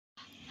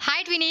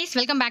Hi twinnies,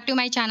 welcome back to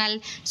my channel.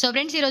 So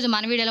friends, ఈరోజు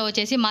మన వీడియోలో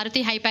వచ్చేసి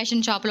మారుతి హై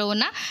ఫ్యాషన్ షాప్లో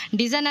ఉన్న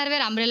designer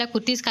wear umbrella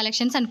kurtis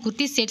collections and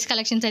kurtis sets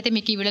collections అయితే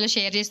మీకు ఈ వీడియోలో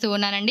షేర్ చేస్తూ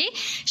ఉన్నానండి.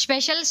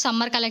 Special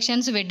summer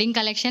collections, wedding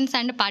collections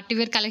and party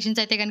wear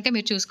collections అయితే కనుక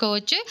మీరు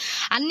చూసుకోవచ్చు.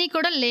 అన్నీ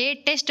కూడా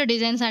లేటెస్ట్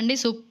డిజైన్స్ అండి,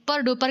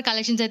 సూపర్ డూపర్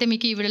కలెక్షన్స్ అయితే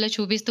మీకు ఈ వీడియోలో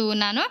చూపిస్తూ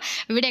ఉన్నాను.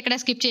 వీడియో ఎక్కడ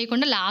స్కిప్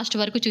చేయకుండా లాస్ట్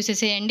వరకు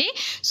చూసేసేయండి.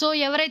 సో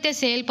ఎవరైతే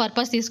సేల్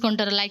పర్పస్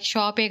తీసుకుంటారో, లైక్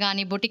షాపే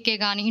కానీ, బొటిక్కే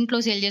కానీ, ఇంట్లో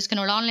సేల్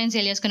చేసుకునేవాళ్ళు, ఆన్లైన్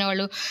సేల్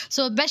చేసుకునేవాళ్ళు,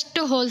 సో బెస్ట్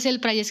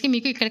హోల్సేల్ ప్రైజెస్కి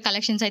మీకు ఇక్కడ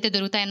కలెక్షన్స్ అయితే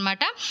దొరుకుతాయి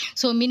అన్నమాట.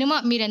 సో మినిమం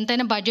మీరు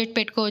ఎంతైనా బడ్జెట్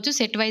పెట్టుకోవచ్చు,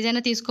 సెట్ వైజ్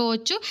అయినా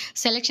తీసుకోవచ్చు,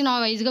 సెలెక్షన్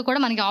వైజ్గా కూడా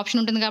మనకి ఆప్షన్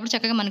ఉంటుంది. కాబట్టి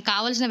చక్కగా మనకు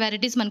కావాల్సిన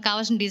వెరైటీస్, మనకు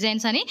కావాల్సిన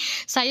డిజైన్స్ అని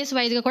సైజెస్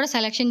వైజ్గా కూడా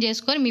సెలెక్షన్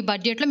చేసుకొని మీ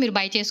బడ్జెట్లో మీరు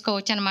బై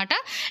చేసుకోవచ్చు అనమాట.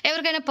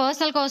 ఎవరికైనా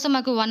పర్సనల్ కోసం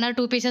మాకు 1 or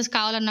 2 పీసెస్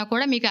కావాలన్నా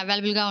కూడా మీకు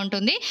అవైలబుల్గా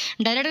ఉంటుంది.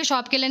 డైరెక్ట్గా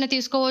షాప్కి వెళ్ళైనా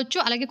తీసుకోవచ్చు.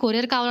 అలాగే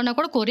కొరియర్ కావాలన్నా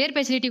కూడా కొరియర్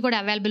ఫెసిలిటీ కూడా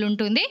అవైలబుల్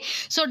ఉంటుంది.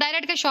 సో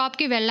డైరెక్ట్గా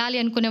షాప్కి వెళ్ళాలి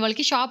అనుకునే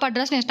వాళ్ళకి షాప్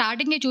అడ్రస్ నేను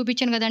స్టార్టింగే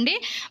చూపించాను కదండి.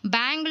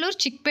 Bengaluru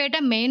Chickpet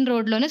main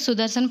రోడ్లోనే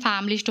Sudarshan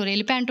family store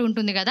elephant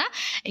ఉంటుంది కదా,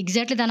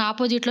 ఎగ్జాక్ట్లీ దాని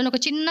ఆపోజిట్లోనే ఒక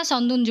చిన్న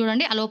సందు ఉంది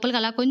చూడండి. ఆ లోపలికి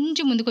అలా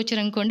కొంచెం ముందుకు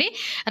వచ్చారనుకోండి,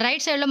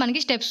 రైట్ సైడ్లో మనకి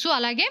స్టెప్స్,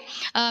 అలాగే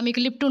మీకు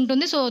లిఫ్ట్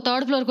ఉంటుంది. సో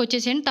 3rd ఫ్లోర్కి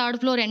వచ్చేసేయండి. 3rd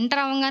ఫ్లోర్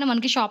ఎంటర్ అవ్వగానే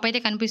మనకి షాప్ అయితే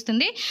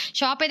కనిపిస్తుంది.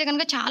 షాప్ అయితే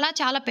కనుక చాలా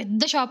చాలా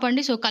పెద్ద షాప్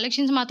అండి. సో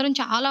కలెక్షన్స్ మాత్రం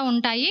చాలా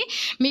ఉంటాయి.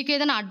 మీకు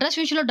ఏదైనా అడ్రస్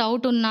విషయంలో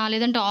డౌట్ ఉన్నా,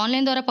 లేదంటే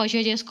ఆన్లైన్ ద్వారా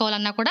పర్చేజ్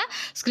చేసుకోవాలన్నా కూడా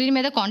స్క్రీన్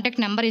మీద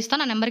కాంటాక్ట్ నెంబర్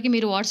ఇస్తాను. ఆ నెంబర్కి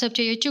మీరు వాట్సాప్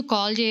చేయొచ్చు,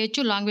 కాల్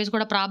చేయొచ్చు. లాంగ్వేజ్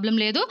కూడా ప్రాబ్లం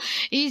లేదు,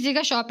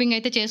 ఈజీగా షాపింగ్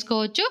అయితే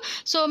చేసుకోవచ్చు.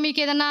 సో మీకు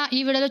ఏదైనా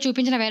ఈ వీడియోలో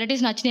చూపించిన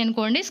వెరైటీస్ నచ్చినాయి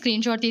అనుకోండి,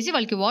 స్క్రీన్ షాట్ తీసి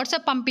వాళ్ళకి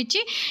వాట్సాప్ పంపించి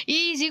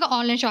ఈజీగా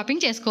ఆన్లైన్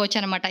షాపింగ్ చేసుకోవచ్చు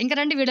అనమాట. ఇంకా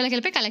రెండు వీడియోలోకి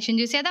వెళ్ళి కలెక్షన్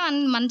చూసేద్దాం.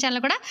 మన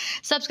ఛానల్ కూడా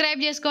సబ్స్క్రైబ్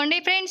చేసుకోండి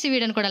ఫ్రెండ్స్. ఈ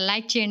వీడియోని కూడా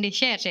లైక్ చేయండి,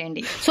 షేర్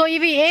చేయండి. సో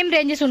ఇవి ఏం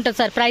రేంజెస్ ఉంటుంది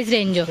sir? Price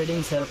range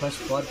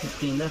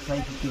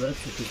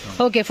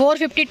okay,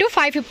 450 to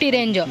 550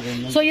 range.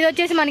 So ఇది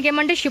వచ్చేసి మనకి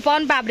ఏమంటే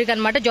షిఫాన్ ఫ్యాబ్రిక్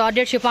అనమాట.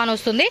 జార్జెట్ షిఫాన్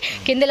వస్తుంది.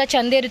 కింద ఇలా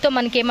చందేరితో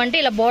మనకి ఏమంటే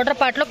ఇలా బోర్డర్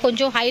పార్ట్ లో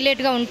కొంచెం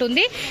హైలైట్ గా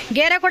ఉంటుంది.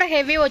 గేరా కూడా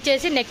హెవీ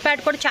వచ్చేసి, నెక్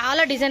ప్యాడ్ కూడా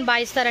చాలా డిజైన్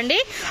బాగా ఇస్తారండి.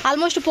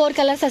 Almost 4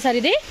 colours sir.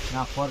 ఇది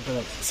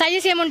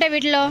సైజెస్ ఏముంటాయి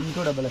వీటిలో?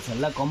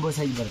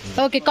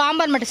 ఓకే,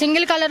 కాంబో అనమాట.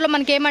 సింగిల్ కలర్ లో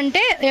మనకి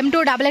ఏమంటే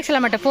M2XXL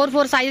అనమాట.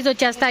 4 సైజెస్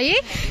వచ్చేస్తాయి.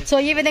 సో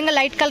ఈ విధంగా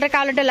లైట్ కలర్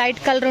కావాలంటే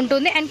లైట్ కలర్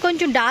ఉంటుంది, అండ్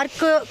కొంచెం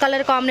డార్క్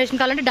కలర్ కాంబినేషన్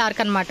కావాలంటే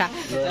డార్క్ అనమాట.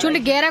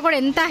 చూడండి గేరా కూడా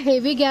ఎంత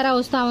హెవీ గేరా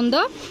వస్తా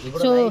ఉందో.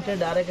 సో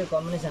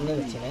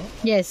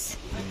ఎస్,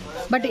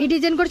 బట్ ఈ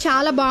డిజైన్ కూడా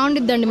చాలా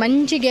బాగుంటుందండి.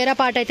 మంచి గేరా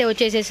పార్ట్ అయితే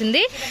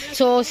వచ్చేసేసింది.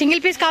 సో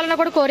సింగిల్ పీస్ కావాలన్నా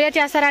కూడా కొరియర్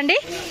చేస్తారా అండి?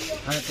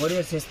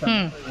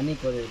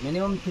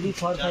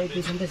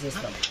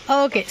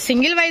 ఓకే,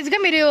 సింగిల్ వైజ్ గా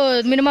మీరు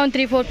మినిమం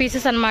 3-4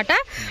 పీసెస్ అనమాట.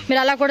 మీరు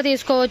అలా కూడా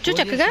తీసుకోవచ్చు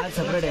చక్కగా.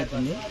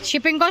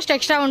 షిప్పింగ్ కాస్ట్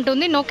ఎక్స్ట్రా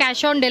ఉంటుంది. No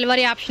cash on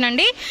delivery option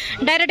అండి.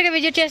 డైరెక్ట్ గా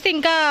విజిట్ చేస్తే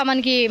ఇంకా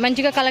మనకి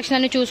మంచిగా కలెక్షన్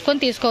అన్ని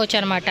చూసుకొని తీసుకోవచ్చు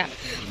అనమాట.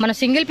 మనం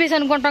సింగిల్ పీస్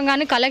అనుకుంటాం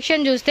కానీ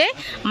కలెక్షన్ చూస్తే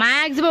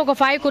మాక్సిమం ఒక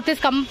 5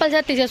 kurtis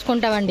compulsory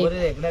తీసేసుకుంటామండి.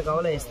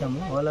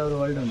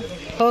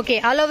 Okay,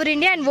 all over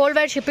India and world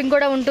wide shipping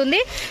కూడా ఉంటుంది.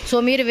 సో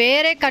మీరు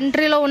వేరే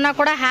కంట్రీలో ఉన్నా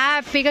కూడా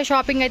హ్యాపీగా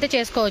షాపింగ్ అయితే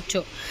చేసుకోవచ్చు.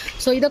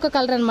 సో ఇదొక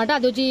కలర్ అనమాట.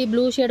 అది వచ్చి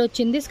బ్లూ షేడ్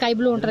వచ్చింది, స్కై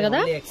బ్లూ ఉంటుంది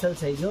కదా.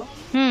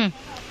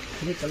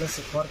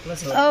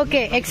 ఓకే,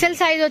 ఎక్సెల్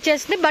సైజ్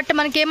వచ్చేసింది. బట్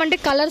మనకి ఏమంటే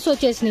కలర్స్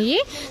వచ్చేసినాయి.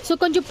 సో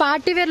కొంచెం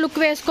పార్టీ వేర్ లుక్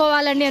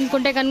వేసుకోవాలండి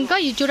అనుకుంటే కనుక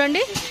ఇది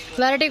చూడండి,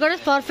 వెరైటీ కూడా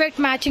పర్ఫెక్ట్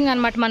మ్యాచింగ్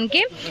అనమాట.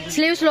 మనకి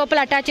స్లీవ్స్ లోపల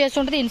అటాచ్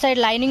చేస్తుంటుంది, ఇన్సైడ్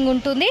లైనింగ్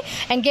ఉంటుంది,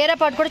 అండ్ గేరా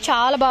పార్ట్ కూడా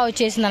చాలా బాగా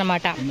వచ్చేసింది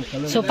అనమాట.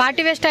 సో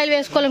పార్టీ వేర్ స్టైల్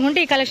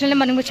వేసుకోవాలనుకుంటే ఈ కలెక్షన్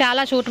మనకు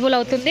చాలా సూటబుల్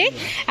అవుతుంది.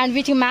 అండ్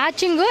వీటికి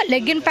మ్యాచింగ్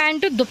లెగ్గిన్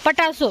ప్యాంటు,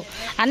 దుప్పటాసు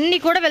అన్ని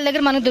కూడా వీళ్ళ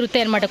దగ్గర మనకు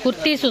దొరుకుతాయి అనమాట.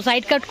 Kurtis,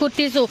 side cut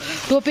kurtis,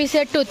 2 piece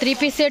set, 3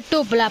 piece set,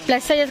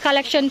 plus sizes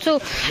collections,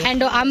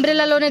 and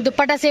ಅಂಬ್ರೆಲಾలోనే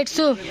dupatta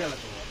sets.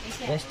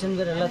 Western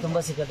wear ಎಲ್ಲ ತುಂಬಾ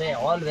ಸಿಗುತ್ತೆ.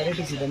 ಆಲ್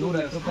ವೆರೈಟೀಸ್ ಇದೆ.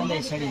 110 ರೂಪಾಯಿಂದ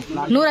ಸ್ಟಾರ್ಟ್ ಇದೆ.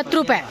 110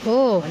 ರೂಪಾಯಿ. ಓ,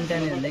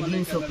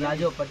 లెగ్గిన్స్,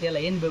 ప్లాజో, పటియాలా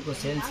ఏం ಬೇಕು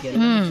సేల్స్ కి.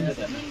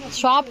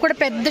 షాప్ కూడా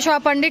పెద్ద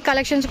షాప్ అండి.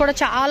 కలెక్షన్స్ కూడా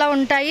చాలా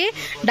ఉంటాయి.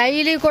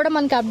 డైలీ కూడా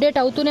మనకి అప్డేట్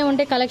అవుతూనే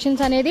ఉంటాయి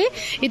కలెక్షన్స్ అనేది.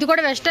 ఇది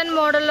కూడా వెస్టర్న్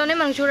మోడల్ లోనే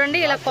మనకి చూడండి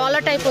ఇలా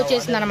కాలర్ టైప్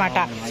వచ్చేసింది అనమాట.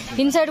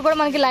 ఇన్సైడ్ కూడా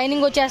మనకి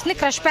లైనింగ్ వచ్చేస్తుంది,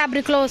 క్రష్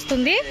ఫ్యాబ్రిక్ లో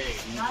వస్తుంది.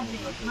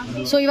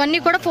 సో ఇవన్నీ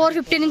కూడా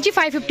 450 నుంచి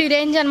 550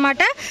 రేంజ్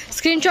అనమాట.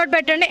 స్క్రీన్ షాట్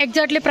పెట్టండి,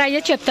 ఎగ్జాక్ట్లీ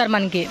ప్రైజెస్ చెప్తారు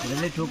మనకి.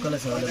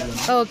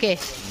 ఓకే,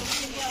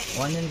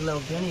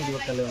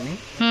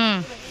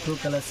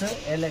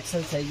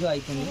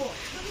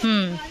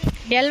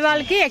 ఎల్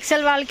వాళ్ళకి,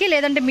 ఎక్సెల్ వాళ్ళకి,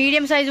 లేదంటే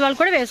మీడియం సైజ్ వాళ్ళు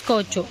కూడా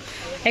వేసుకోవచ్చు.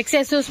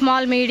 ఎక్సెస్,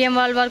 స్మాల్, మీడియం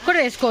వాళ్ళ వరకు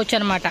కూడా వేసుకోవచ్చు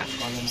అనమాట.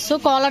 సో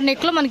కాలర్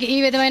నెక్ లో మనకి ఈ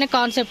విధమైన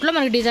కాన్సెప్ట్ లో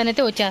మనకి డిజైన్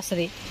అయితే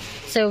వచ్చేస్తుంది.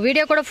 సో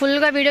వీడియో కూడా ఫుల్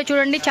గా వీడియో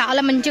చూడండి.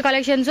 చాలా మంచి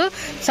collections,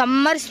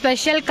 summer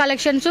special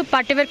collections,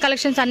 party wear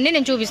collections అన్ని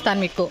నేను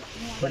చూపిస్తాను మీకు.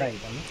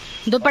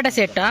 దుప్పట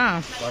సెట్.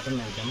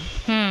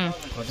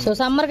 సో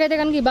సమ్మర్ కి అయితే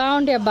కనుక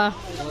బాగుంటాయి అబ్బా.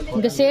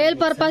 ఇంకా సేల్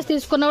పర్పస్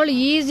తీసుకున్న వాళ్ళు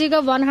ఈజీగా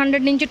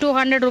 100 నుంచి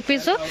 200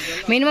 రూపీస్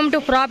మినిమం టు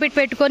ప్రాఫిట్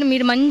పెట్టుకొని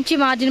మీరు మంచి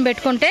మార్జిన్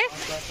పెట్టుకుంటే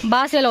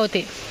బాగా సేల్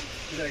అవుతాయి.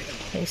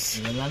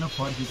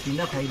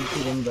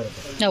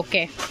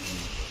 ఓకే,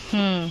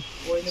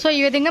 సో ఈ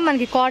విధంగా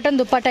మనకి కాటన్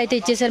దుప్పట్ట అయితే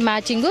ఇచ్చేసారు.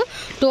 మ్యాచింగ్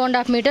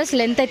 2.5 మీటర్స్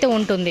లెంత్ అయితే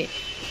ఉంటుంది.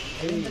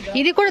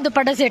 ఇది కూడా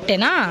దుపట్టా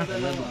సెట్టేనా?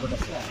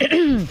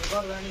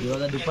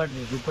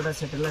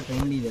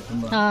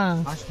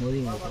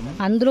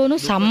 అందులోను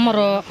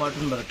సమ్మర్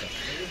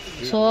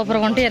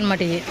సూపర్గా ఉంటాయి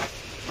అన్నమాట. ఇవి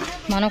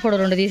మనం కూడా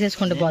 2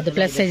 తీసేసుకుంటే బాగుంది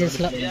ప్లస్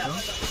సైజెస్లో.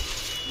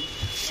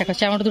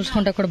 చెమట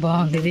తుడుచుకుంటే కూడా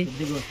బాగుంది.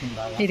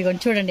 ఇది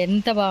కొంచెం చూడండి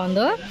ఎంత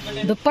బాగుందో.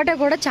 దుప్పటా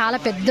కూడా చాలా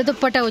పెద్ద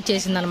దుప్పటా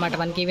వచ్చేసింది అనమాట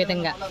మనకి ఈ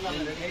విధంగా.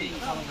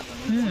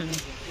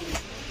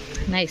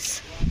 నైస్.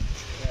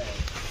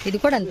 ఇది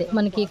కూడా అంతే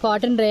మనకి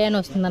కాటన్ రేయన్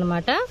వస్తుంది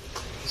అనమాట.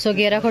 సో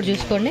గేరా కూడా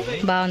చూసుకోండి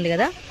బాగుంది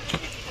కదా.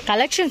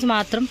 కలెక్షన్స్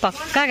మాత్రం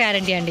పక్కా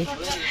గ్యారంటీ అండి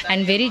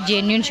అండ్ వెరీ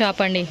జెన్యూన్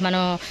షాప్ అండి.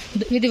 మనం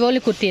ఇది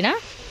ఓన్లీ కుర్తీనా?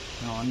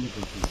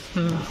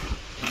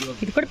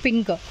 ఇది కూడా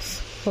పింక్.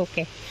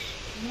 ఓకే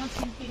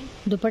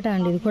దుపట్టా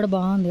అండి. ఇది కూడా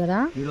బాగుంది కదా.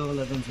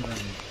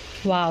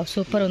 వావ్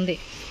సూపర్ ఉంది.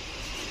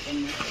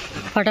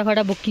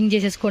 ఫటాఫటా బుకింగ్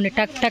చేసేసుకోండి.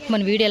 టక్ టక్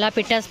మన వీడియో ఎలా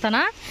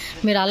పెట్టేస్తానా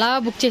మీరు అలా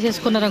బుక్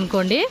చేసేసుకున్నారు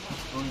అనుకోండి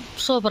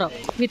super.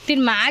 With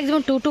in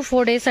maximum 2 to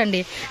 4 days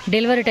అండి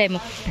డెలివరీ టైం.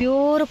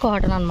 ప్యూర్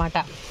కాటన్ అనమాట.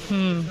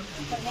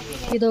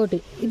 ఇదొకటి.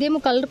 ఇదేమో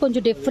కలర్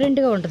కొంచెం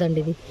డిఫరెంట్గా ఉంటుందండి.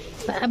 ఇది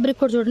ఫ్యాబ్రిక్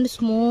కూడా చూడండి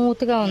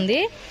స్మూత్గా ఉంది.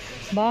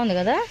 బాగుంది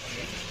కదా.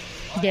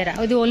 జరా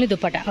ఇది ఓన్లీ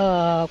దుపట్టా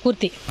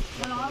కుర్తీ.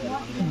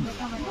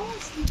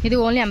 ఇది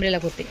ఓన్లీ అంబ్రెలా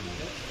కుర్తీ.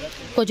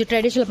 కొంచెం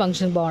ట్రెడిషనల్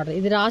ఫంక్షన్ బాగుంటుంది.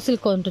 ఇది రా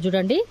సిల్క్ ఉంటుంది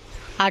చూడండి.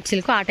 ఆర్ట్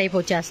సిల్క్ ఆ టైప్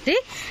వచ్చేస్తుంది.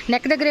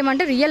 నెక్ దగ్గర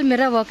ఏమంటే రియల్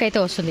మిర్రర్ వర్క్ అయితే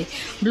వస్తుంది.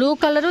 Blue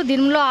colour.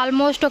 దీనిలో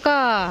ఆల్మోస్ట్ ఒక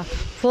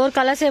 4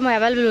 కలర్స్ ఏమో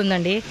అవైలబుల్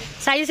ఉందండి.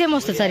 సైజ్ ఏమో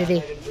వస్తుంది సార్ ఇది?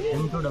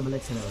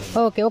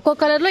 ఓకే ఒక్కో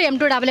కలర్లో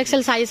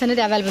M2XXL సైజ్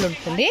అనేది అవైలబుల్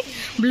ఉంటుంది.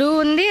 బ్లూ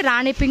ఉంది,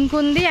 రాణి పింక్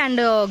ఉంది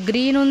అండ్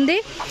గ్రీన్ ఉంది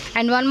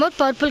అండ్ 1 more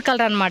పర్పుల్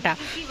కలర్ అనమాట.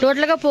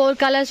 టోటల్గా 4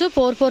 కలర్స్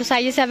 4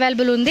 సైజెస్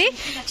అవైలబుల్ ఉంది.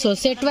 సో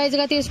సెట్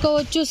వైజ్గా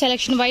తీసుకోవచ్చు,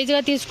 సెలెక్షన్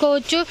వైజ్గా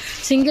తీసుకోవచ్చు.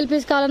 సింగిల్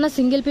పీస్ కావాలన్నా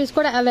సింగిల్ పీస్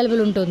కూడా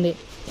అవైలబుల్ ఉంటుంది.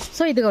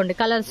 సో ఇదిగోండి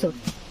కలర్స్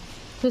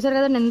చూసారు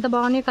కదా ఎంత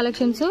బాగున్నాయి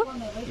కలెక్షన్స్.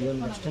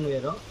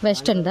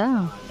 వెస్టర్న్ దా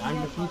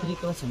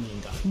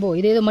బో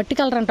ఇదేదో మట్టి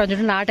కలర్ అంటాం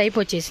చూడండి ఆ టైప్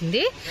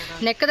వచ్చేసింది.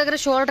 నెక్ దగ్గర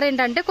షోల్డర్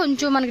ఏంటంటే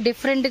కొంచెం మనకి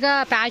డిఫరెంట్ గా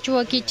ప్యాచ్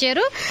వర్క్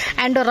ఇచ్చారు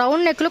అండ్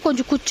రౌండ్ నెక్ లో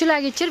కొంచెం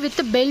కుచ్చులాగా ఇచ్చారు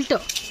విత్ బెల్ట్.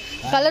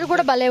 కలర్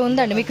కూడా భలే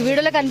ఉందండి. మీకు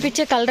వీడియోలో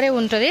కనిపించే కలరే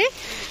ఉంటుంది.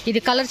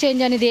 ఇది కలర్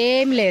చేంజ్ అనేది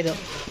ఏం లేదు.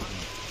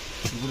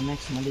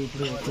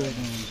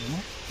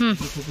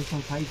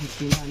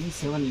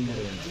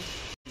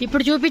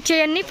 ఇప్పుడు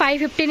చూపించేయన్ని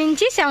 550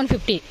 నుంచి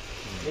 750.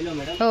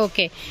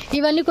 ఓకే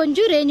ఇవన్నీ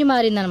కొంచెం రేంజ్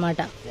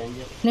మారిందనమాట.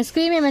 నేను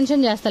స్క్రీన్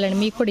మెన్షన్ చేస్తానండి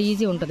మీకు కూడా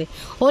ఈజీ ఉంటుంది.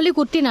 ఓన్లీ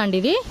కుర్తీనా అండి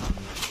ఇది?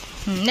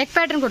 నెక్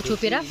ప్యాటర్న్ కూడా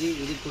చూపిరా.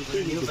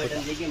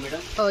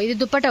 ఓ ఇది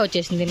దుప్పటా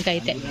వచ్చేసింది.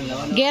 దీనికైతే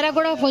గేరా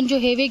కూడా కొంచెం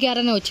హెవీ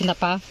గేరానే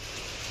వచ్చిందప్ప.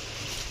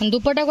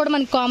 దుప్పటా కూడా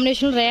మనకి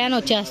కాంబినేషన్ రేయాన్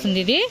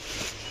వచ్చేస్తుంది. ఇది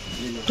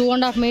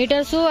 2.5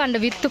 meters అండ్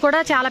విత్ కూడా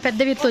చాలా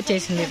పెద్ద విత్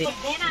వచ్చేసింది. ఇది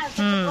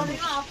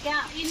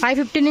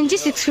 550 నుంచి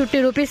 650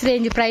 rupees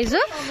range price.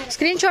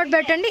 Screen shot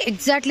పెట్టండి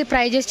ఎగ్జాక్ట్లీ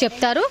ప్రైజెస్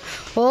చెప్తారు.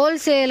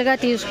 హోల్సేల్గా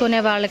తీసుకునే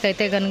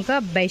వాళ్ళకైతే కనుక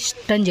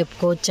బెస్ట్ అని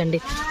చెప్పుకోవచ్చండి.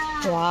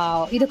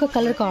 వావ్ ఇదొక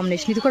కలర్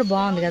కాంబినేషన్. ఇది కూడా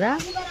బాగుంది కదా.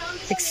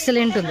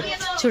 ఎక్సలెంట్ ఉంది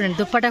చూడండి.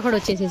 దుప్పటా కూడా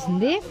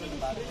వచ్చేసేసింది.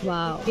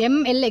 వావ్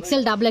ML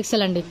XL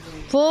XXL అండి.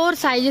 4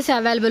 సైజెస్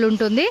అవైలబుల్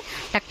ఉంటుంది.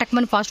 టక్ టక్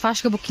మనం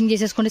ఫాస్ట్గా బుకింగ్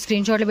చేసేసుకోండి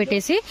స్క్రీన్ షాట్లు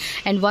పెట్టేసి.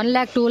 అండ్ 1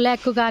 lakh 2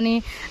 lakh కానీ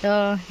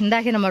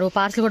ఇందాకే మరి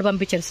పార్సల్ కూడా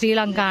పంపించారు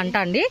శ్రీలంక అంట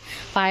అండి.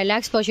 5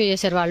 lakhs పర్చేజ్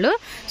చేశారు వాళ్ళు.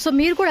 సో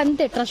మీరు కూడా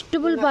అంతే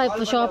ట్రస్టబుల్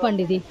షాప్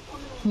అండి ఇది.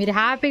 మీరు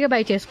హ్యాపీగా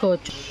బై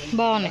చేసుకోవచ్చు.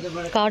 బాగున్నాయి.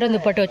 కాటన్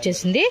దుప్పటి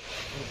వచ్చేసింది.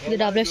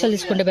 ఇది XXL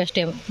తీసుకుంటే బెస్ట్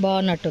ఏమో.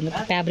 బాగున్నట్టుంది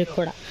ఫ్యాబ్రిక్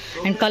కూడా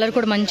అండ్ కలర్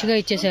కూడా మంచిగా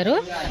ఇచ్చేసారు.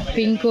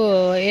 పింక్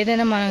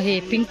ఏదైనా మనకి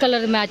పింక్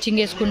కలర్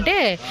మ్యాచింగ్ వేసుకుంటే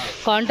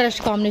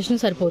కాంట్రాస్ట్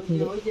కాంబినేషన్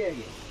సరిపోతుంది.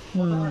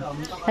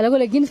 అలాగే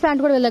లెగ్గిన్స్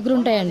ప్యాంట్ కూడా వీళ్ళ దగ్గర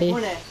ఉంటాయండి.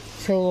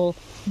 సో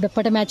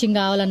దుప్పట మ్యాచింగ్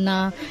కావాలన్నా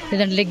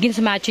లేదంటే లెగ్గిన్స్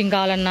మ్యాచింగ్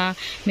కావాలన్నా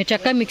మీరు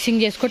చక్కగా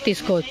మిక్సింగ్ చేసుకొని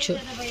తీసుకోవచ్చు.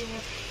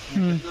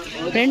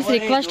 ఫ్రెండ్స్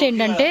రిక్వెస్ట్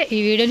ఏంటంటే ఈ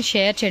వీడియోని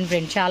షేర్ చేయండి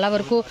ఫ్రెండ్స్. చాలా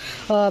వరకు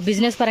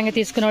బిజినెస్ పరంగా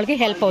తీసుకునే వాళ్ళకి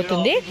హెల్ప్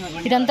అవుతుంది.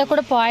 ఇదంతా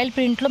కూడా పాయిల్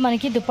ప్రింట్లో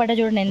మనకి దుప్పటా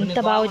చూడండి ఎంత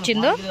బాగా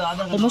వచ్చిందో.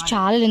 ఆల్మోస్ట్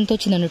చాలా లెంత్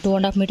వచ్చిందండి.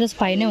 2.5 meters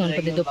పైనే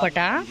ఉంటుంది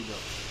దుప్పటా.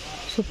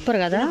 సూపర్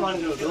కదా.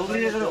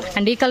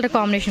 అండ్ ఈ కలర్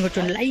కాంబినేషన్ కూడా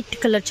చూడండి. లైట్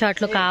కలర్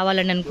చార్ట్లో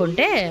కావాలని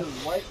అనుకుంటే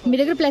మీ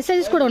దగ్గర ప్లస్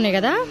సైజెస్ కూడా ఉన్నాయి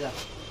కదా.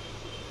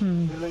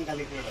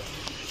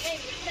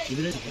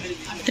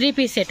 3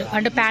 piece సెట్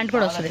అంటే ప్యాంట్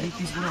కూడా వస్తుంది.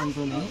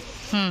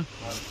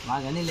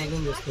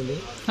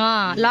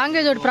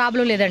 లాంగ్వేజ్ ఒకటి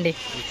ప్రాబ్లం లేదండి.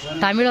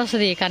 తమిళ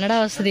వస్తుంది, కన్నడ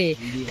వస్తుంది,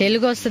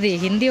 తెలుగు వస్తుంది,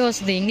 హిందీ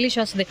వస్తుంది, ఇంగ్లీష్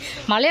వస్తుంది,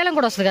 మలయాళం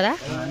కూడా వస్తుంది కదా.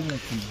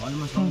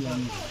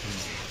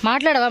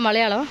 మాట్లాడవా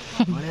మలయాళం?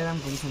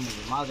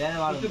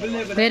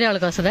 వేరే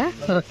వాళ్ళకి వస్తుందా?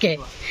 ఓకే.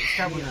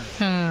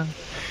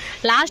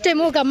 లాస్ట్ టైం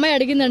ఒక అమ్మాయి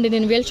అడిగిందండి.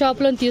 నేను వీళ్ళ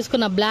షాప్లో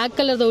తీసుకున్న బ్లాక్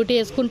కలర్ ఒకటి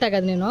వేసుకుంటా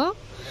కదా నేను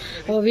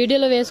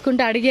వీడియోలో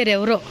వేసుకుంటే అడిగారు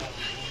ఎవరో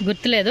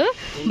గుర్తులేదు.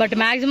 బట్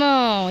మ్యాక్సిమం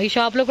ఈ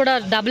షాప్లో కూడా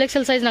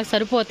XXL సైజ్ నాకు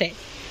సరిపోతాయి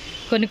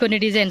కొన్ని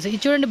డిజైన్స్. ఇది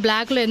చూడండి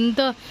బ్లాక్లో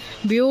ఎంతో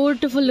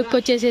బ్యూటిఫుల్ లుక్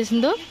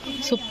వచ్చేసేసిందో.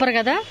 సూపర్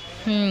కదా.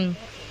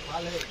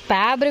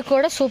 ఫ్యాబ్రిక్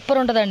కూడా సూపర్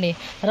ఉంటుందండి.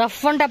 రఫ్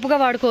అండ్ టఫ్గా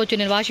వాడుకోవచ్చు.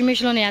 నేను వాషింగ్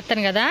మిషన్లోనే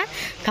వేస్తాను కదా.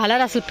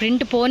 కలర్ అసలు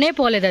ప్రింట్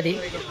పోలేదు. అది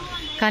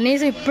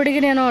కనీసం ఇప్పటికి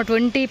నేను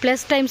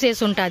 20+ times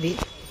వేసి ఉంటుంది.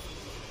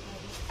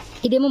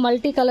 ఇదేమో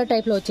మల్టీ కలర్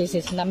టైప్లో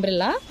వచ్చేసేసింది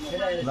అంబ్రెల్లా.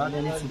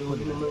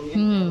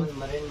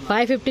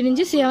 550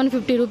 నుంచి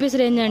 750 రూపీస్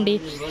రేంజ్ అండి.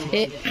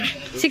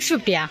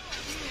 650యా?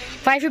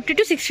 550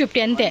 to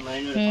 650 అంతే.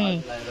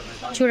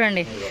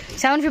 చూడండి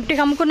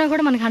 750కి అమ్ముకున్నా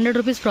కూడా మనకి 100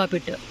 రూపీస్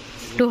ప్రాఫిట్,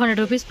 200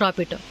 రూపీస్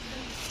ప్రాఫిట్.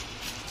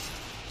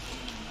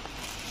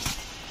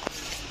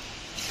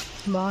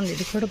 బాగుంది,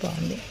 ఇది కూడా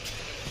బాగుంది.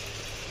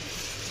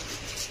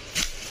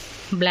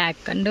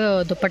 Black and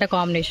dupatta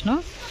combination.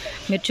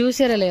 మీరు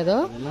చూసారో లేదో,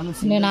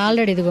 నేను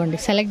ఆల్రెడీ ఇదిగోండి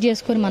సెలెక్ట్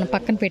చేసుకొని మనం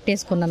పక్కన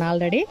పెట్టేసుకున్నాను.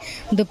 ఆల్రెడీ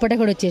దుప్పట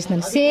కూడా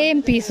వచ్చేసింది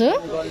సేమ్ పీసు.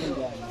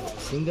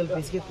 సింగిల్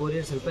పీస్ కి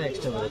కొరియర్ ಸ್ವಲ್ಪ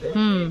ఎక్స్ట్రా బರುತ್ತೆ.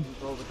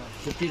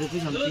 50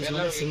 రూపీస్ हम पीस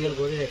में సింగిల్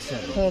కొరియర్ ఎక్స్ట్రా.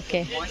 ఓకే,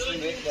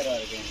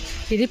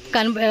 ఇది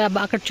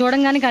అక్కడ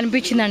చూడంగానే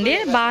కనిపించిందండి,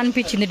 బాగా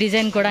అనిపించింది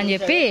డిజైన్ కూడా అని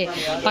చెప్పి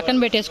పక్కన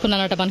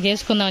పెట్టేసుకున్నాను అన్నమాట, మనకి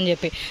వేసుకుందాం అని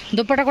చెప్పి.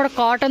 దుప్పట కూడా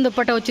కాటన్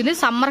దుప్పట వచ్చింది,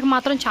 సమ్మర్కి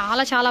మాత్రం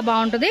చాలా చాలా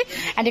బాగుంటుంది.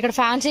 అండ్ ఇక్కడ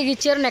ఫ్యాన్సీగా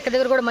ఇచ్చారు, నెక్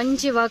దగ్గర కూడా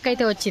మంచి వర్క్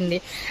అయితే వచ్చింది.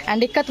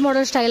 అండ్ ఇక్కత్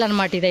మోడల్ స్టైల్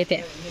అనమాట ఇదైతే.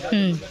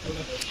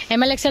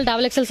 ML XL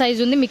XXL సైజ్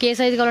ఉంది, మీకు ఏ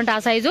సైజు కావాలంటే ఆ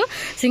సైజు.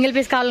 సింగిల్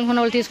పీస్ కావాలనుకున్న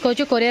వాళ్ళు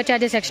తీసుకోవచ్చు. కొరియర్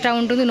ఛార్జెస్ ఎక్స్ట్రా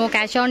ఉంటుంది. No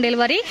cash on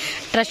delivery.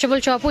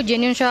 Trustable shop,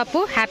 genuine shop,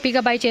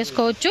 హ్యాపీగా బై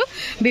చేసుకోవచ్చు.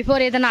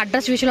 బిఫోర్ ఏదైనా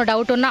అడ్రస్ విషయంలో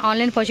డౌట్ ఉన్నా,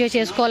 ఆన్లైన్ పర్చేస్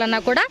చేసుకోవాలన్నా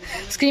కూడా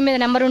స్క్రీన్ మీద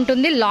నెంబర్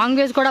ఉంటుంది.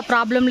 లాంగ్వేజ్ కూడా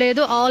ప్రాబ్లం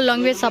లేదు, ఆల్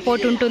లాంగ్వేజ్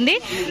సపోర్ట్ ఉంటుంది.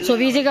 సో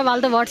ఈజీగా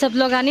వాళ్ళతో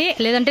వాట్సాప్లో కానీ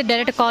లేదంటే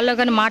డైరెక్ట్ కాల్లో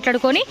కానీ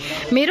మాట్లాడుకొని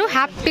మీరు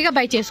హ్యాపీగా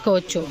బై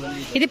చేసుకోవచ్చు.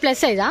 ఇది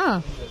ప్లస్ సైజా?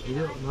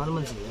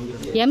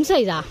 ఎం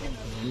సైజా?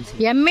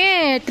 ఎంఏ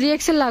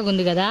 3XL లాగా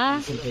ఉంది కదా.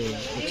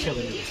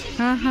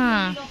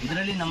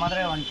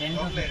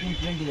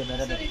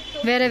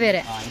 వేరే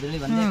వేరే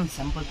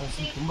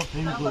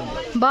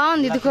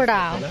బాగుంది. ఇది కూడా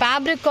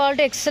ఫ్యాబ్రిక్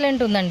క్వాలిటీ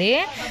ఎక్సలెంట్ ఉందండి.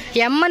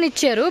 ఎం అని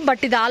ఇచ్చారు,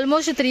 బట్ ఇది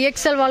ఆల్మోస్ట్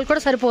 3XL వాళ్ళు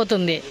కూడా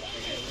సరిపోతుంది.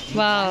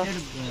 వా,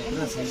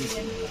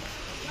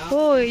 ఓ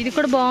ఇది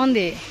కూడా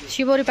బాగుంది,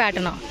 షిబోరి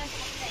ప్యాటర్న్.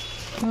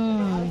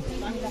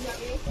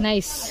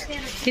 నైస్.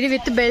 ఇది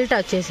విత్ బెల్ట్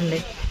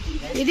వచ్చేసింది.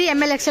 ఇది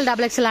ML XL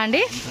XXL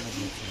అండి.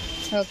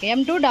 ఓకే,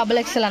 M2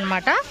 XXL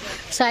అనమాట.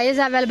 సైజ్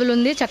అవైలబుల్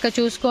ఉంది, చక్కగా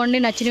చూసుకోండి.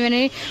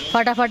 నచ్చినవి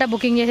ఫటాఫటా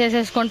బుకింగ్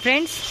చేసేసుకోండి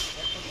ఫ్రెండ్స్.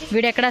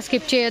 వీడియో ఎక్కడ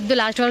స్కిప్ చేయొద్దు,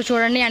 లాస్ట్ వరకు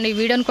చూడండి. అండ్ ఈ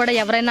వీడియోని కూడా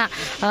ఎవరైనా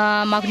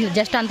మాకు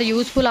జస్ట్ అంత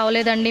యూస్ఫుల్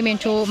అవ్వలేదండి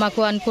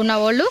మాకు అనుకున్న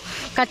వాళ్ళు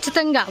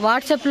ఖచ్చితంగా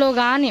వాట్సాప్లో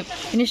కానీ,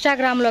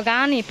 ఇన్స్టాగ్రామ్లో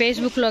కానీ,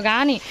 ఫేస్బుక్లో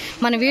కానీ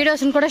మన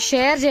వీడియోస్ని కూడా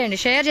షేర్ చేయండి.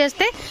 షేర్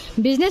చేస్తే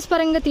బిజినెస్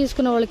పరంగా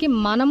తీసుకున్న వాళ్ళకి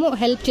మనము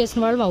హెల్ప్ చేసిన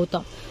వాళ్ళం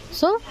అవుతాం.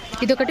 సో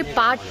ఇది ఒకటి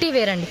పార్టీ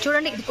వేర్ అండి.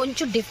 చూడండి, ఇది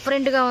కొంచెం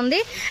డిఫరెంట్గా ఉంది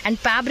అండ్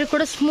ఫ్యాబ్రిక్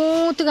కూడా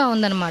స్మూత్గా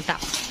ఉందన్నమాట.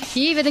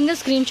 ఈ విధంగా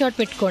స్క్రీన్ షాట్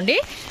పెట్టుకోండి.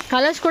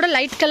 కలర్స్ కూడా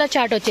లైట్ కలర్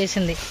చార్ట్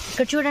వచ్చేసింది.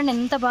 ఇక్కడ చూడండి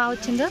ఎంత బాగా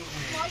వచ్చిందో.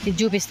 ఇది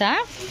చూపిస్తా.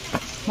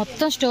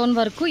 మొత్తం స్టోన్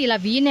వర్క్ ఇలా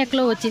వీ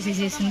నెక్లో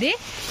వచ్చేసేసింది.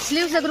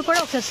 స్లీవ్స్ దగ్గర కూడా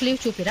ఒకసారి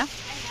స్లీవ్స్ చూపిరా.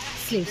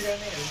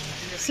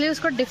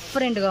 స్లీవ్స్ కూడా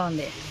డిఫరెంట్గా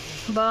ఉంది,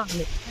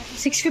 బాగుంది.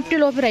 650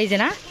 లోపు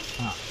ప్రైజేనా?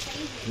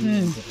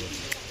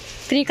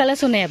 3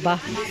 కలర్స్ ఉన్నాయి అబ్బా.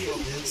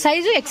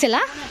 సైజు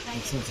ఎక్సెలా?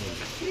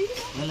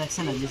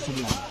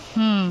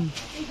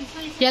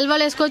 ఎల్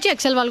వాళ్ళు వేసుకోవచ్చు,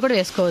 XL వాళ్ళు కూడా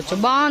వేసుకోవచ్చు.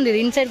 బాగుంది.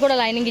 ఇన్సైడ్ కూడా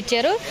లైనింగ్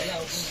ఇచ్చారు,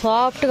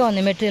 సాఫ్ట్గా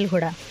ఉంది మెటీరియల్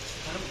కూడా.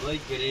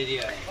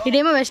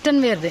 ఇదేమో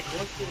వెస్టర్న్ వేర్ది,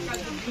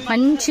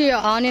 మంచి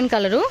onion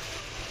colour.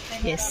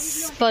 Yes,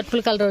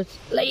 purple colour,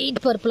 light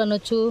purple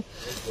అనొచ్చు,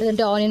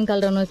 లేదంటే ఆనియన్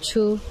కలర్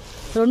అనొచ్చు.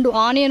 2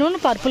 ఆనియన్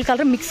పర్పుల్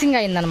కలర్ మిక్సింగ్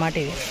అయిందనమాట.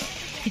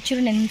 ఇది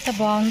చూడండి ఎంత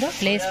బాగుందో.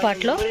 లేస్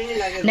పార్ట్లో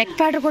నెక్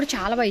ప్యాడ్ కూడా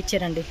చాలా బాగా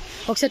ఇచ్చారండి.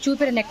 ఒకసారి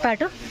చూపిరా నెక్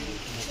ప్యాడ్.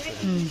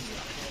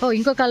 ఓ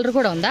ఇంకో కలర్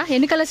కూడా ఉందా?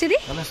 ఎన్ని కలర్స్ ఇది?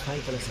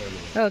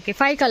 ఓకే,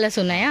 5 కలర్స్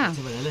ఉన్నాయా?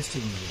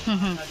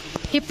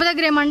 హిప్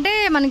దగ్గర ఏమంటే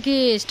మనకి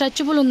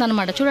స్ట్రెచబుల్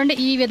ఉందన్నమాట. చూడండి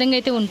ఈ విధంగా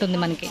అయితే ఉంటుంది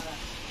మనకి.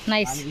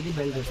 నైస్.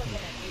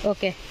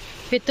 ఓకే,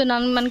 విత్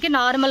మనకి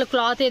నార్మల్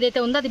క్లాత్ ఏదైతే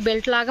ఉందో అది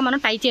బెల్ట్ లాగా మనం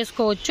టై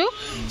చేసుకోవచ్చు.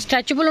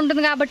 స్ట్రెచబుల్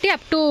ఉంటుంది కాబట్టి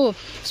up to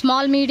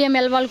small medium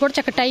L వాళ్ళు కూడా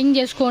చక్కగా టైయింగ్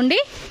చేసుకోండి.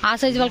 ఆ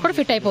సైజ్ వాళ్ళు కూడా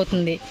ఫిట్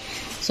అయిపోతుంది.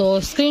 సో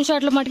స్క్రీన్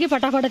షాట్లు మటుకి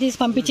పటాపట తీసి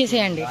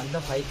పంపించేసేయండి.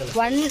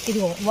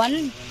 1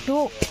 2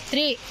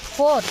 3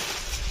 4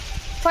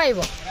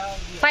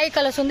 5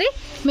 కలర్స్ ఉంది.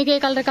 మీకు ఏ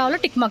కలర్ కావాలో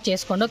టిక్ మార్క్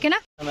చేసుకోండి. ఓకేనా?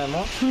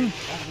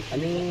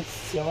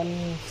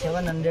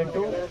 700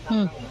 to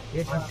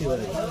 850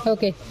 వరకు.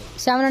 ఓకే,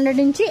 700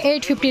 నుంచి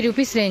 850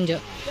 రూపీస్ రేంజ్.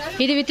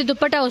 ఇది విత్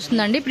దుప్పటా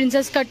వస్తుందండి.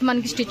 ప్రిన్సెస్ కట్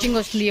మనకి స్టిచ్చింగ్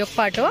వస్తుంది. ఒక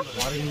పాటు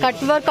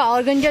కట్ వర్క్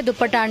ఆర్గంజా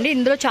దుప్పటా అండి.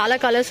 ఇందులో చాలా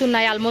కలర్స్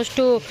ఉన్నాయి, ఆల్మోస్ట్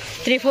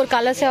 3-4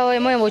 కలర్స్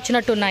ఏమో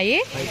వచ్చినట్టు ఉన్నాయి.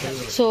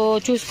 సో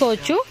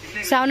చూసుకోవచ్చు.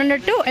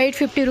 700 to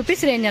 850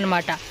 రూపీస్ రేంజ్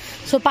అనమాట.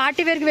 సో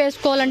పార్టీ వేర్కి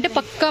వేసుకోవాలంటే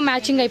పక్కా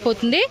మ్యాచింగ్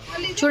అయిపోతుంది.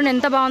 చూడండి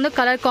ఎంత బాగుందో.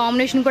 కలర్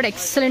కాంబినేషన్ కూడా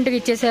ఎక్సలెంట్గా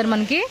ఇచ్చేసారు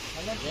మనకి,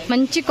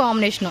 మంచి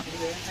కాంబినేషను.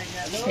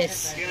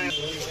 ఎస్,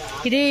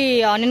 ఇది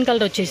ఆనియన్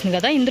కలర్ వచ్చేసింది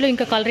కదా. ఇందులో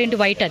ఇంకా కలర్ ఏంటి?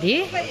 వైట్. అది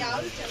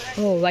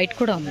ఓ వైట్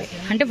కూడా ఉంది.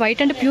 అంటే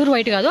వైట్ అంటే ప్యూర్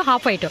వైట్ కాదు,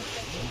 హాఫ్ వైట్.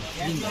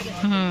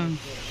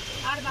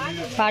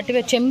 పార్టీ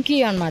వేర్ చెమ్కీ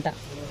అనమాట,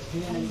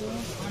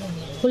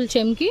 ఫుల్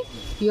చెమ్కీ.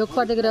 యోక్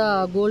పార్ట్ దగ్గర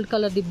గోల్డ్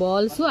కలర్ది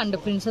balls and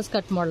princess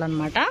cut model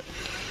అనమాట.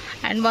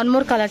 And 1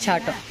 more colour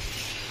chart.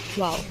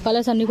 Wow,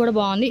 colours అన్నీ కూడా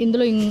బాగుంది.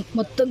 ఇందులో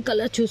మొత్తం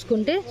కలర్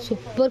చూసుకుంటే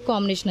సూపర్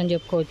కాంబినేషన్ అని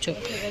చెప్పుకోవచ్చు.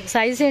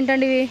 సైజ్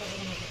ఏంటండి ఇవి?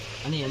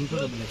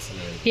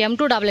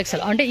 M2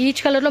 XXL. అంటే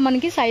ఈచ్ కలర్లో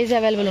మనకి సైజ్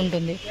అవైలబుల్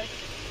ఉంటుంది.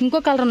 ఇంకో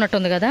కలర్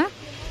ఉన్నట్టుంది కదా,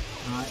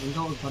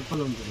 ఇంకా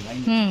పర్పుల్ ఉంటుంది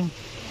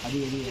అది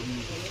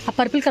ఆ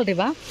పర్పుల్ కలర్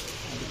ఇవా.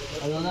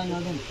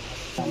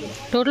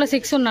 టోటల్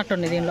 6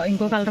 ఉన్నట్టుంది దీనిలో.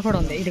 ఇంకో కలర్ కూడా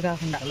ఉంది ఇది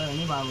కాకుండా.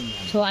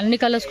 సో అన్ని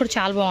కలర్స్ కూడా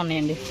చాలా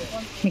బాగున్నాయండి.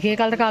 మీకు ఏ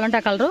కలర్ కావాలంటే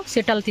ఆ కలర్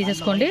సెట్ అలా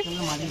తీసేసుకోండి.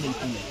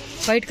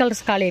 వైట్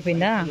కలర్స్ ఖాళీ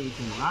అయిపోయిందా?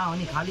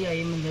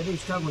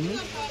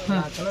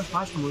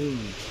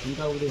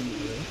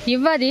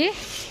 ఇవ్వది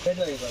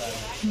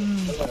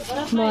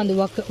బాగుంది.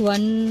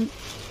 1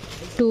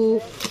 2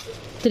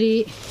 3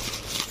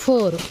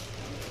 4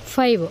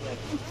 5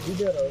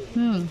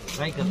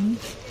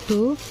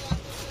 2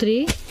 3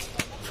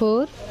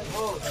 4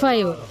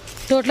 5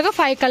 టోటల్గా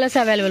 5 కలర్స్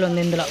అవైలబుల్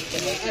ఉంది ఇందులో.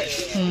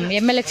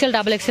 ML XL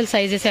XXL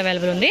sizes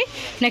available ఉంది.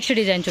 నెక్స్ట్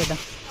డిజైన్ చూద్దాం.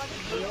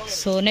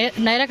 సో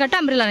నైరా కట్ట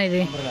అంబ్రెల్లా,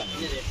 ఇది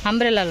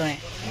అంబ్రెల్లాలోనే.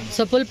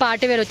 So full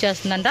party wear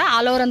వచ్చేస్తుందంట.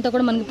 All over అంతా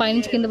కూడా మనకి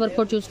పైనుంచి కింద వరకు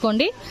కూడా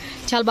చూసుకోండి,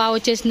 చాలా బాగా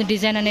వచ్చేసింది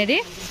డిజైన్ అనేది.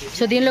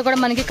 సో దీనిలో కూడా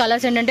మనకి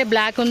కలర్స్ ఏంటంటే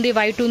బ్లాక్ ఉంది,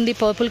 వైట్ ఉంది,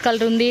 పర్పుల్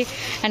కలర్ ఉంది,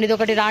 అండ్ ఇది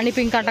ఒకటి రాణి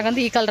పింక్ అంట కదా,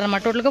 ఈ కలర్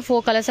అనమాట. టోటల్గా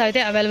 4 కలర్స్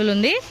అయితే అవైలబుల్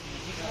ఉంది.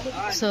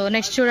 సో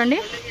నెక్స్ట్ చూడండి.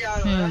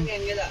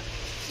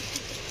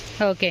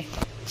 ఓకే,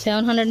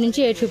 700 నుంచి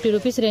 850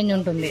 రూపీస్ రేంజ్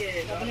ఉంటుంది.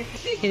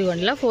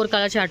 ఇదిగోండి ఇలా 4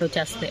 కలర్ చార్ట్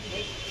వచ్చేస్తాయి.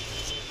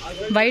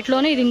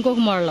 వైట్లోనే ఇది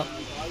ఇంకొక మోడల్.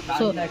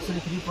 సో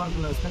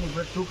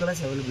 2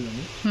 కలర్స్ అవైలబుల్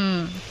ఉంది.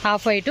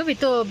 Half white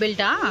with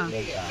బెల్టా,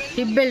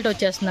 hip belt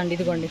వచ్చేస్తుందండి.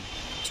 ఇదిగోండి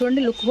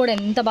చూడండి, లుక్ కూడా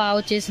ఎంత బాగా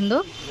వచ్చేసిందో.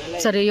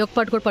 సరే యొక్క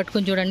పట్టు కూడా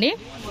పట్టుకొని చూడండి.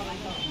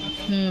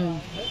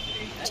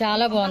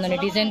 చాలా బాగుందండి,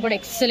 డిజైన్ కూడా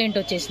ఎక్సలెంట్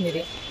వచ్చేసింది.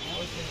 ఇది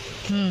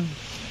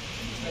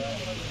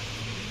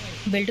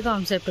బెల్ట్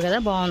కాన్సెప్ట్ కదా,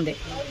 బాగుంది.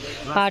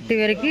 పార్టీ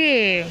వేర్కి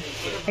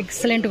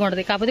ఎక్సలెంట్గా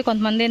ఉంటుంది. కాకపోతే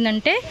కొంతమంది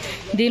ఏంటంటే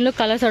దీనిలో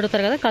కలర్స్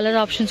అడుగుతారు కదా, కలర్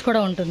ఆప్షన్స్ కూడా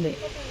ఉంటుంది.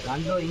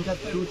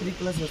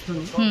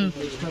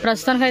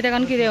 ప్రస్తుతానికి అయితే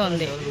కనుక ఇదే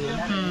ఉంది.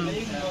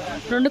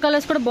 2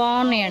 కలర్స్ కూడా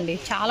బాగున్నాయండి,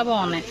 చాలా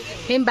బాగున్నాయి.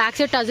 ఏం back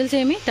side tassels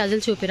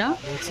tassels చూపిరా?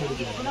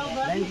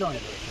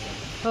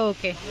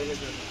 Okay,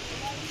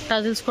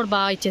 tassels కూడా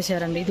బాగా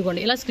ఇచ్చేసారండి.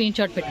 ఇదిగోండి ఇలా స్క్రీన్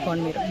షాట్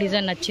పెట్టుకోండి మీరు,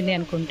 డిజైన్ నచ్చింది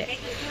అనుకుంటే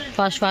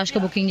ఫాస్ట్గా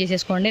బుకింగ్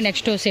చేసేసుకోండి.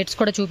 నెక్స్ట్ సెట్స్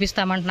కూడా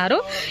చూపిస్తామంటున్నారు.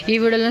 ఈ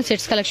వీడియోలో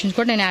సెట్స్ కలెక్షన్స్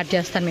కూడా నేను యాడ్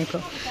చేస్తాను మీకు.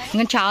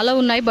 ఇంకా చాలా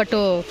ఉన్నాయి, బట్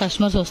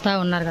కస్టమర్స్ వస్తూ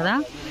ఉన్నారు కదా,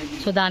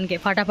 సో దానికి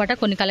ఫటాఫటా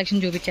కొన్ని కలెక్షన్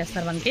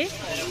చూపించేస్తారు మనకి.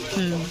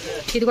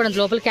 ఇది కూడా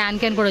లోపల క్యాన్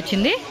కూడా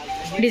వచ్చింది.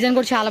 డిజైన్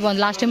కూడా చాలా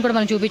బాగుంది. లాస్ట్ టైం కూడా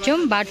మనం చూపించాం,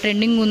 బాగా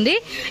ట్రెండింగ్ ఉంది,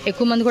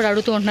 ఎక్కువ మంది కూడా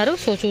అడుగుతూ ఉంటున్నారు.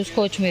 సో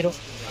చూసుకోవచ్చు మీరు.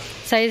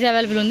 సైజ్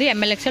అవైలబుల్ ఉంది,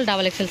 ML XL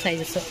XXL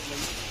సైజెస్.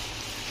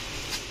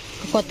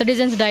 కొత్త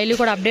డిజైన్స్ డైలీ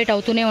కూడా అప్డేట్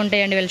అవుతూనే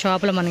ఉంటాయండి వీళ్ళ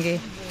షాప్లో మనకి.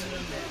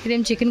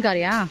 ఇదేం chicken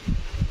కర్రీయా?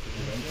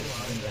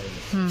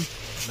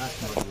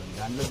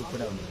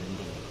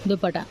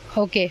 Dupatta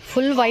okay,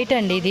 full white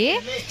అండి. ఇది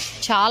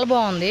చాలా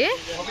బాగుంది.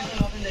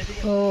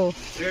 ఓ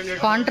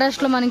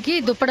కాంట్రాస్ట్లో మనకి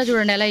దుప్పట్టా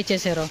చూడండి ఎలా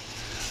ఇచ్చేసారో,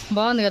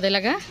 బాగుంది కదా.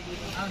 ఇలాగా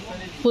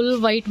ఫుల్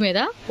వైట్ మీద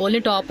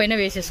ఓన్లీ టాప్ అయినా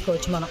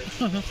వేసేసుకోవచ్చు మనం.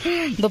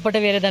 దుప్పట్టా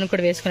వేరే దానికి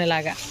కూడా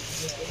వేసుకునేలాగా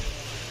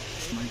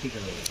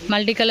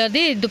మల్టీ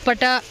కలర్ది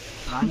దుప్పట్టా.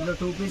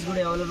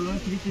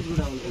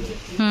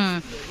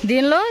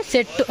 దీనిలో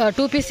సెట్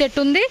 2 పీస్ సెట్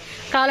ఉంది,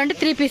 కావాలంటే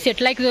 3 piece set,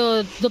 like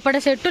dupatta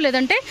set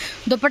లేదంటే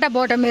దుప్పటా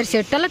బాటమ్ వేర్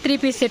సెట్, అలా 3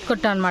 పీస్ సెట్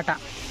కొట్టా అనమాట.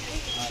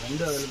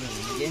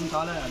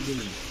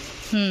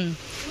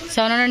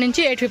 700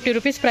 నుంచి 850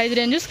 rupees price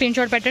range. Screen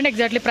shot పెట్టండి,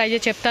 ఎగ్జాక్ట్లీ ప్రైజ్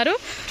చెప్తారు.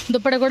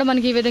 దుప్పటా కూడా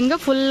మనకి ఈ విధంగా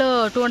ఫుల్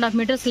 2.5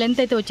 మీటర్స్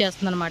లెంత్ అయితే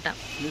వచ్చేస్తుంది అనమాట.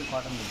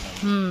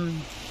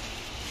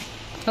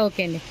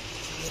 ఓకే అండి.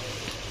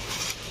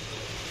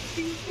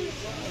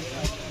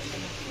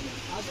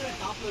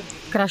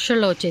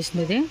 క్రషర్లో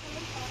వచ్చేసింది ఇది,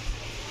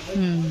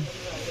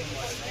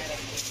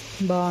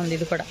 బాగుంది.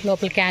 ఇది కూడా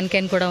లోపల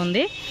క్యాన్ కూడా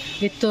ఉంది,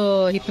 విత్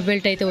హిప్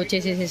బెల్ట్ అయితే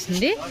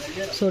వచ్చేసేసింది.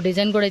 సో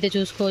డిజైన్ కూడా అయితే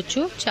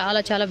చూసుకోవచ్చు, చాలా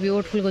చాలా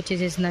బ్యూటిఫుల్గా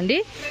వచ్చేసేసిందండి.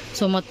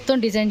 సో మొత్తం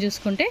డిజైన్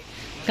చూసుకుంటే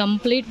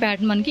కంప్లీట్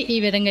ప్యాటర్న్ మనకి ఈ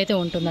విధంగా అయితే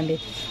ఉంటుందండి.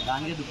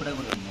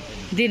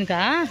 దీనికా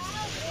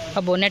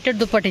అబ్బో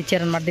నెట్టెడ్ దుప్పటి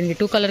ఇచ్చారనమాట దీనికి,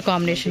 2 కలర్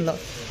కాంబినేషన్లో.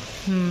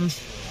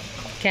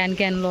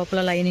 క్యాన్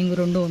లోపల లైనింగ్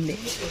 2 ఉంది.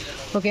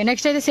 ఓకే,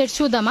 నెక్స్ట్ అయితే సెట్స్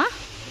చూద్దామా?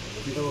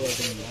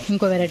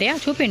 ఇంకో వెరైటీయా?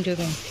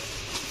 చూపించండి.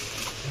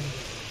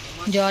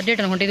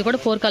 జార్జెట్ అనుకుంటే ఇది కూడా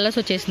 4 కలర్స్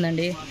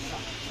వచ్చేసిందండి.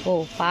 ఓ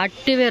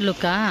పార్టీ వేర్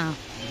లుక్కా,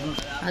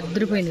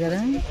 అదిరిపోయింది కదా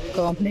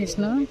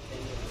కాంబినేషన్.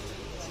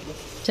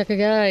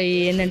 చక్కగా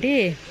ఏంటంటే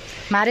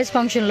మ్యారేజ్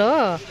ఫంక్షన్లో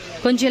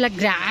కొంచెం ఇలా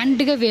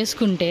గ్రాండ్గా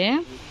వేసుకుంటే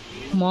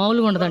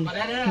మామూలుగా ఉండదండి,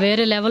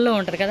 వేరే లెవెల్లో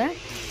ఉంటుంది కదా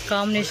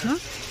కాంబినేషను.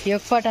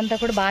 యోక్ పార్ట్ అంతా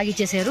కూడా బాగా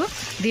ఇచ్చేసారు.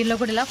 దీనిలో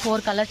కూడా ఇలా 4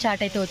 కలర్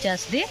చార్ట్ అయితే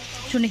వచ్చేస్తుంది.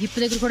 చూడండి హిప్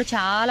దగ్గర కూడా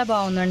చాలా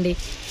బాగుందండి.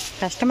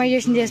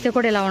 కస్టమైజేషన్ చేస్తే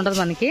కూడా ఇలా ఉండదు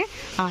మనకి.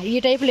 ఈ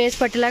టైప్ లేస్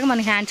పట్టేలాగా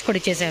మనకి హ్యాండ్స్ కూడా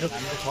ఇచ్చేసారు.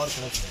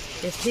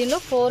 దీనిలో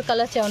 4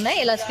 కలర్స్ ఉన్నాయి.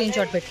 ఇలా స్క్రీన్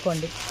షాట్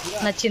పెట్టుకోండి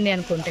నచ్చింది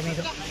అనుకుంటే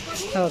మీరు.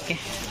 ఓకే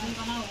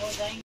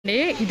అండి,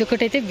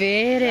 ఇదొకటైతే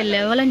వేరే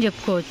లెవెల్ అని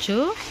చెప్పుకోవచ్చు.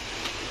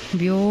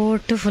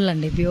 బ్యూటిఫుల్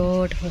అండి,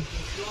 బ్యూటిఫుల్.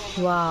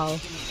 వావ్,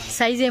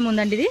 సైజ్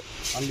ఏముందండి ఇది?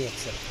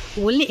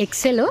 Only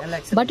XL,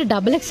 but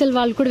double XL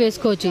వాళ్ళు కూడా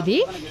వేసుకోవచ్చు. ఇది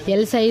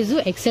L size,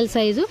 XL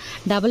size,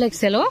 double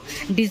XL.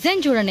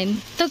 Design చూడండి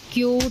ఎంత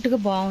క్యూట్గా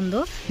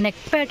బాగుందో.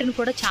 నెక్ ప్యాటర్న్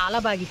కూడా చాలా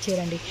బాగా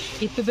ఇచ్చారండి.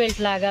 ఇప్పి బెల్ట్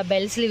లాగా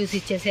బెల్ స్లీవ్స్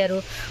ఇచ్చేసారు.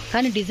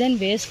 కానీ డిజైన్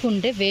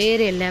వేసుకుంటే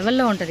వేరే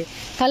లెవెల్లో ఉంటుంది.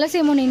 కలర్స్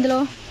ఏమో ఇందులో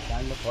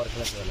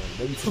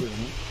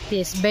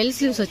ఎస్ బెల్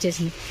స్లీవ్స్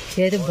వచ్చేసింది.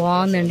 ఏదో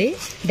బాగుందండి,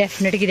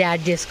 డెఫినెట్గా ఇది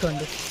యాడ్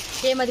చేసుకోండి.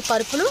 ఏమది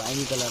purple,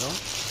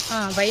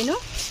 wine,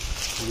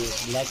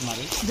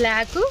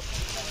 black,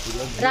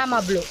 Rama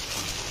blue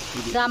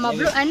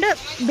and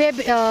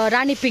baby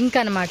Rani pink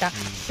అనమాట.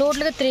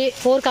 టోటల్గా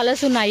 4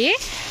 కలర్స్ ఉన్నాయి.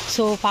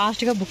 సో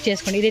ఫాస్ట్గా బుక్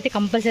చేసుకోండి. ఇదైతే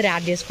కంపల్సరీ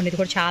యాడ్ చేసుకోండి. ఇది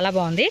కూడా చాలా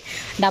బాగుంది.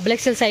 డబుల్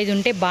ఎక్స్ఎల్ సైజ్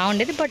ఉంటే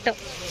బాగుండేది, బట్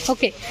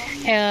ఓకే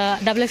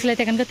డబుల్ ఎక్స్ఎల్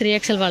అయితే కనుక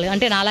 3XL వాళ్ళు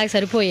అంటే నాలాగా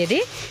సరిపోయేది.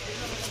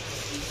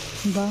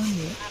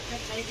 బాగుంది.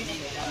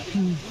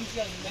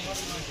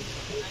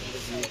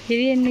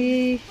 ఇది ఏంటి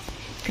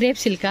క్రేప్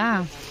సిల్కా,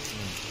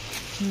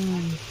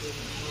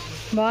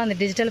 బాగుంది.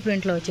 డిజిటల్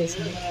ప్రింట్లో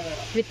వచ్చేసింది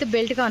విత్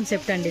బెల్ట్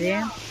కాన్సెప్ట్ అండి. ఇది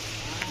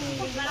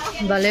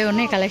భలే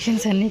ఉన్నాయి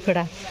కలెక్షన్స్ అన్నీ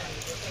కూడా.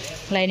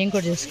 లైనింగ్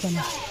కూడా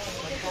చూసుకోండి.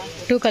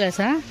 2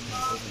 కలర్సా,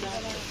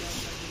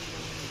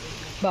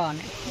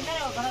 బాగున్నాయి.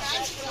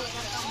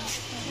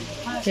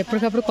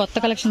 ఎప్పటికప్పుడు కొత్త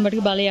కలెక్షన్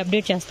బట్టి భలే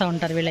అప్డేట్ చేస్తూ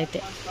ఉంటారు వీళ్ళైతే.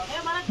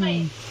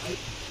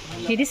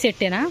 ఇది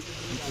సెట్టేనా,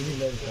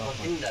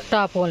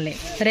 టాప్ ఓన్లీ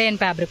రేన్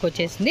ఫ్యాబ్రిక్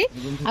వచ్చేసింది.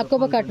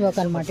 అక్కోబ కట్ వర్క్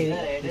అనమాట ఇది.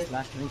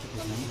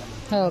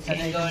 Okay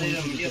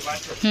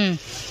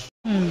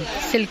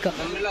silk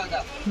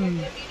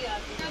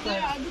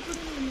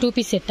 2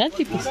 piece సెట్టా,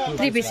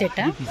 3 piece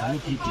సెట్టా?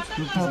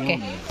 Okay,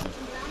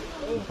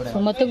 so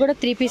మొత్తం కూడా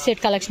 3 పీస్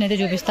సెట్ కలెక్షన్ అయితే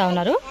చూపిస్తా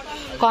ఉన్నారు.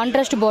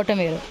 కాంట్రాస్ట్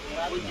బాటమ్ వేరు,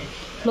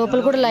 లోపల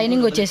కూడా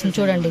లైనింగ్ వచ్చేసింది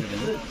చూడండి.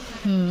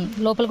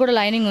 లోపల కూడా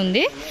లైనింగ్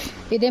ఉంది.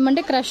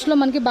 ఇదేమంటే క్రష్లో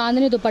మనకి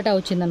బాందిని దుపట్టా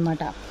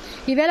వచ్చిందనమాట.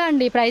 ఇవేలా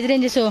అండి ప్రైస్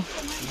రేంజెస్?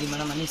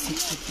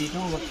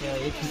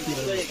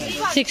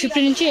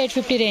 650 నుంచి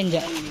 850 రేంజ్.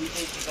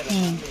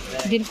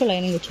 దీనికి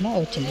లైనింగ్ వచ్చిందా?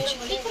 వచ్చింది.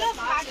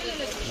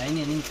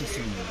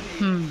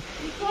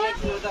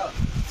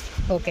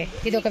 ఓకే,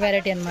 ఇది ఒక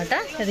వెరైటీ అనమాట.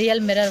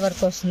 రియల్ మిర్రర్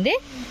వర్క్ వస్తుంది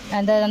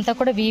అండ్ అదంతా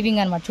కూడా వీవింగ్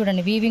అనమాట.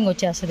 చూడండి వీవింగ్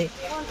వచ్చేస్తుంది,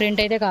 ప్రింట్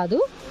అయితే కాదు.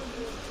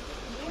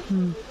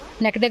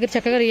 నెక్ దగ్గర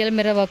చక్కగా రియల్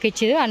మిర్రర్ వర్క్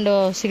ఇచ్చేది అండ్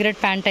సిగరెట్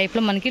ప్యాంట్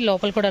టైప్లో మనకి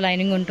లోపల కూడా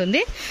లైనింగ్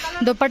ఉంటుంది.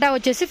 దుప్పట్టా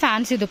వచ్చేసి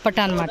ఫ్యాన్సీ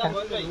దుప్పట్టా అనమాట.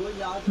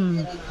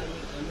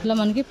 ఇలా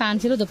మనకి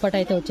ఫ్యాన్సీలో దుప్పట్టా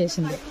అయితే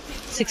వచ్చేసింది.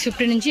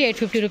 650 నుంచి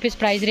 850 రూపీస్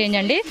ప్రైస్ రేంజ్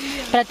అండి.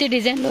 ప్రతి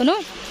డిజైన్లోనూ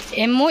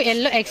ఎమ్,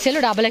 L, XL,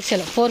 double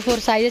XL 4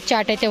 sizes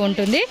chart అయితే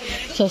ఉంటుంది.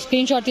 సో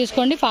స్క్రీన్ షాట్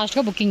తీసుకోండి,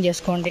 ఫాస్ట్గా బుకింగ్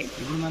చేసుకోండి.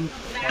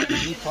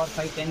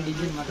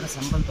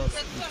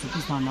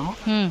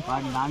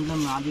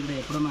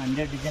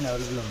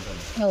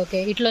 ఓకే,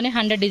 ఇట్లోనే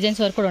 100 డిజైన్స్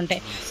వరకు కూడా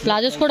ఉంటాయి.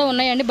 ప్లాజోస్ కూడా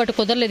ఉన్నాయండి, బట్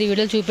కుదరలేదు ఈ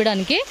వీడియోలు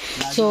చూపించడానికి.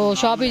 సో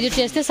షాప్ విజిట్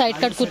చేస్తే సైట్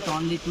కట్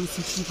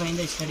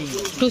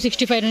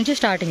 265 నుంచి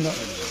starting.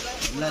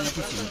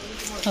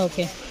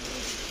 Okay,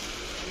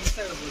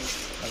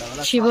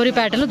 shibori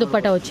pattern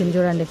dupatta వచ్చింది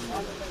చూడండి.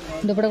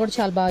 దుప్పట్టా కూడా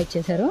చాలా బాగా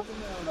ఇచ్చేసారు.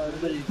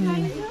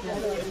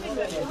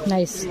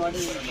 నైస్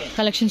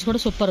కలెక్షన్స్ కూడా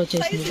సూపర్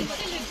వచ్చేసింది.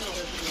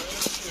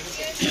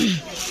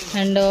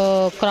 అండ్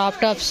క్రాప్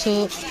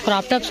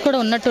టాప్స్ కూడా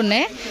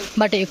ఉన్నట్టున్నాయి,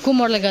 బట్ ఎక్కువ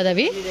మోడల్ కదా,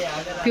 అవి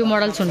ఫ్యూ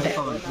మోడల్స్ ఉంటాయి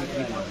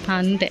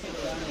అంతే.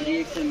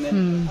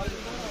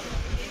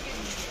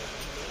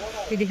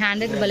 ఇది హ్యాండ్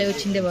దగ్గర భలే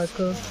వచ్చింది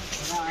వర్క్.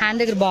 హ్యాండ్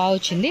దగ్గర బాగా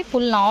వచ్చింది.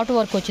 ఫుల్ నాట్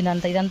వర్క్ వచ్చింది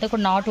అంతా. ఇదంతా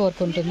కూడా నాట్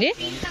వర్క్ ఉంటుంది.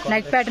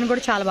 నెక్ ప్యాటర్న్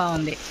కూడా చాలా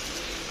బాగుంది.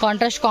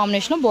 కాంట్రాస్ట్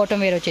కాంబినేషన్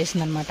బాటమ్ వేర్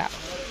వచ్చేసింది అనమాట.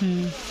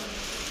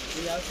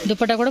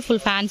 దుపట్టా కూడా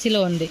ఫుల్ ఫ్యాన్సీలో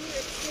ఉంది.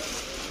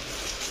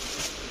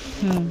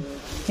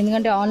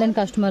 ఎందుకంటే ఆన్లైన్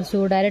కస్టమర్స్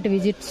డైరెక్ట్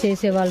విజిట్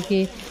చేసే వాళ్ళకి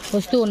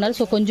వస్తూ ఉన్నారు.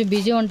 సో కొంచెం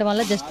బిజీ ఉండటం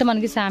వల్ల జస్ట్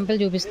మనకి శాంపిల్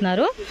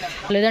చూపిస్తున్నారు.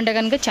 లేదంటే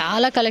కనుక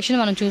చాలా కలెక్షన్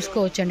మనం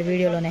చూసుకోవచ్చు అండి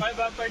వీడియోలోనే.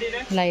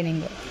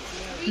 లైనింగ్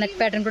నెక్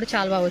ప్యాటర్న్ కూడా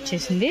చాలా బాగా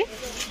వచ్చేసింది.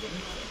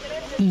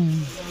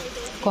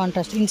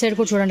 కాంట్రాస్ట్ ఇన్సైడ్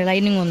కూడా చూడండి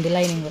లైనింగ్ ఉంది.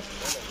 లైనింగ్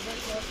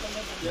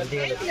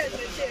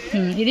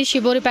ఇది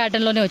షిబోరి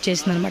ప్యాటర్న్లోనే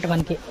వచ్చేసింది అనమాట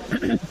మనకి.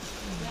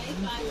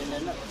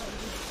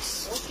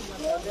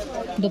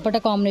 దుపట్టా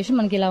కాంబినేషన్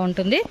మనకి ఇలా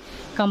ఉంటుంది.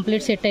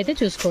 కంప్లీట్ సెట్ అయితే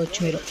చూసుకోవచ్చు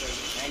మీరు.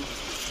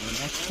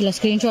 ఇలా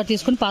స్క్రీన్ షాట్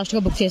తీసుకుని ఫాస్ట్గా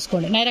బుక్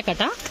చేసుకోండి.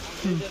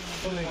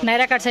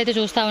 నైరా కట్స్ అయితే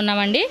చూస్తూ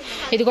ఉన్నామండి.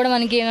 ఇది కూడా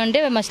మనకి ఏమంటే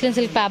మస్లిన్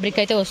సిల్క్ ఫ్యాబ్రిక్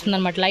అయితే వస్తుంది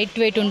అనమాట. లైట్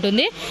వెయిట్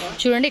ఉంటుంది.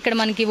 చూడండి ఇక్కడ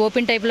మనకి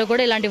ఓపెన్ టైప్లో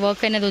కూడా ఇలాంటి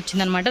వర్క్ అనేది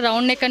వచ్చిందనమాట.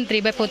 Round neck and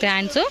 3/4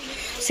 hands,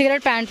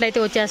 cigarette ప్యాంట్లు అయితే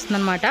వచ్చేస్తుంది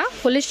అనమాట.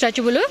 ఫుల్లీ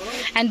స్ట్రెచబుల్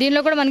అండ్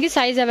దీనిలో కూడా మనకి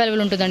సైజ్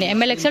అవైలబుల్ ఉంటుందండి.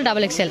 ML XL,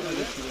 XXL.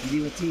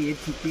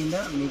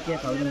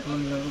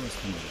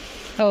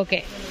 ఓకే,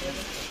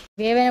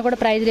 ఏవైనా కూడా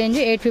ప్రైస్ రేంజ్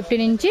 850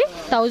 నుంచి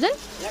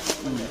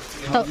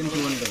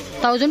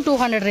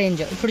 1200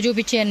 రేంజ్. ఇప్పుడు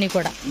చూపించే అన్ని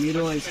కూడా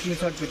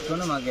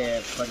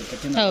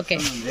ఓకే.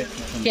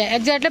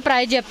 ఎగ్జాక్ట్లీ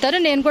ప్రైస్ చెప్తారు.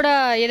 నేను కూడా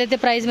ఏదైతే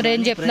ప్రైస్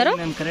రేంజ్ చెప్తున్నారో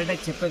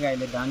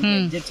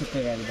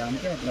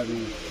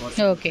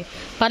ఓకే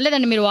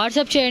పర్లేదండి. మీరు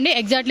వాట్సాప్ చేయండి.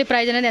 ఎగ్జాక్ట్లీ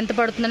ప్రైస్ అనేది ఎంత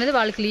పడుతుంది అనేది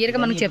వాళ్ళు క్లియర్గా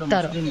మనకు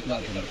చెప్తారు.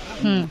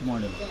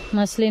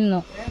 మస్లిన్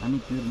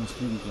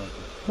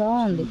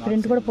బాగుంది.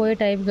 ప్రింట్ కూడా పోయే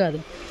టైప్ కాదు.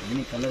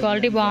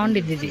 క్వాలిటీ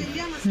బాగుండిద్ది ఇది.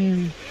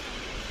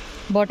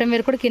 బాటమ్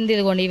వేర్ కూడా కింద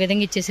ఇదిగోండి ఈ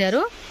విధంగా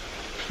ఇచ్చేసారు.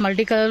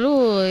 మల్టీ కలర్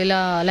ఇలా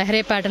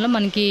లహరే ప్యాటర్న్ లో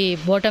మనకి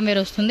బాటమ్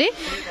వేర్ వస్తుంది.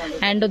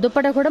 అండ్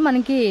దుప్పటా కూడా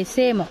మనకి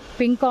సేమ్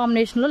పింక్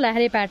కాంబినేషన్ లో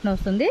లహరే ప్యాటర్న్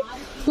వస్తుంది.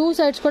 2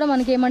 సైడ్స్ కూడా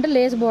మనకి ఏమంటే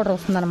లేస్ బోర్డర్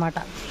వస్తుంది అనమాట.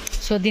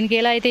 సో దీనికి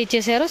ఎలా అయితే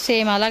ఇచ్చేసారో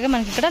సేమ్ అలాగే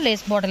మనకి ఇక్కడ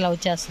లేస్ బోర్డర్ ఇలా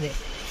వచ్చేస్తుంది.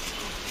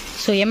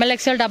 సో ML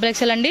XL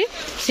XXL అండి.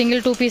 సింగిల్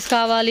 2 పీస్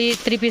కావాలి,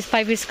 3 పీస్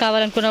 5 పీస్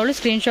కావాలనుకున్న వాళ్ళు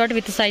స్క్రీన్ షాట్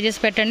విత్ సైజెస్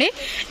పెట్టండి.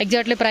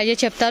 ఎగ్జాక్ట్లీ ప్రైజెస్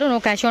చెప్తారు. No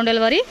cash on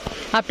delivery,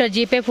 after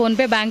GPay,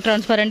 PhonePe, bank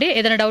transfer అండి.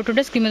 ఏదైనా డౌట్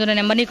ఉంటే స్క్రీన్ మీద ఉన్న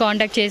నెంబర్ని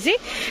కాంటాక్ట్ చేసి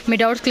మీ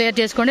డౌట్స్ క్లియర్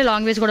చేసుకోండి.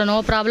 లాంగ్వేజ్ కూడా నో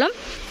ప్రాబ్లం.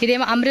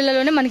 ఇదేమో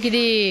అంబ్రెల్లాలోనే మనకి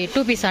ఇది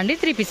 2 పీసా అండి,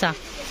 3 పీసా?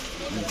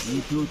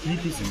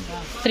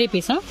 3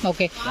 పీసా.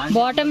 ఓకే.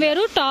 బాటమ్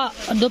వేరు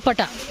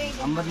దుప్పటా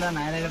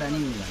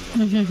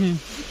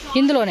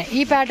ఇందులోనే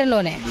ఈ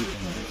ప్యాటర్న్లోనే.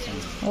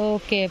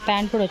 ఓకే.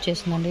 ప్యాంట్ కూడా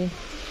వచ్చేసిందండి.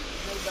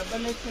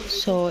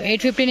 సో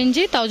 850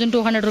 నుంచి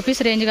 1200 రూపీస్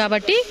రేంజ్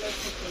కాబట్టి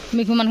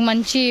మీకు మనకు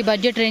మంచి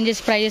బడ్జెట్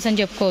రేంజెస్ ప్రైజెస్ అని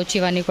చెప్పుకోవచ్చు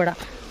ఇవన్నీ కూడా.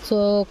 సో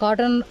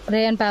కాటన్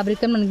రేయన్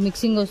ఫ్యాబ్రిక్ అని మనకి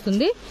మిక్సింగ్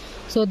వస్తుంది.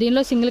 సో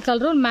దీనిలో సింగిల్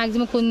కలర్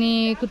మ్యాక్సిమం కొన్ని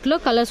కుట్లో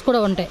కలర్స్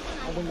కూడా ఉంటాయి.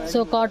 సో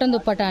కాటన్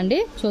దుప్పటా అండి.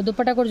 సో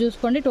దుప్పటా కూడా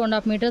చూసుకోండి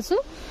 2.5 మీటర్స్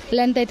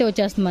లెంత్ అయితే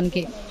వచ్చేస్తుంది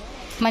మనకి.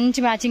 మంచి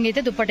మ్యాచింగ్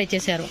అయితే దుప్పటా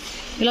ఇచ్చేసారు.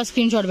 ఇలా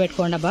స్క్రీన్ షాట్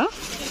పెట్టుకోండి అబ్బా.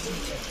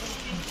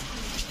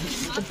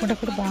 దుప్పటా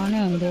కూడా బాగానే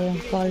ఉంది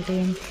క్వాలిటీ.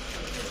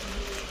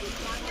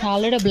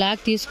 ఆల్రెడీ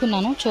బ్లాక్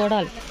తీసుకున్నాను,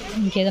 చూడాలి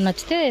ఇంకేదో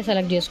నచ్చితే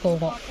సెలెక్ట్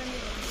చేసుకోవడం.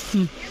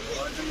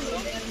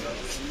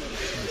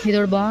 ఇది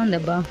కూడా బాగుంది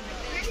అబ్బా.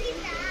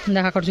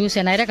 ఇందాక అక్కడ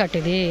చూసాను నైరా కట్.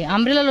 ఇది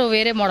అంబ్రెల్లాలో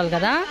వేరే మోడల్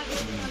కదా,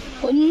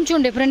 కొంచెం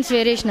డిఫరెన్స్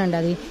వేరియేషన్ అండి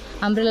అది.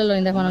 అంబ్రెల్లాలో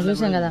ఇందాక మనం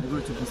చూసాం కదా.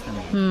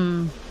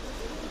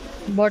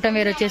 బాటమ్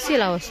వేర్ వచ్చేసి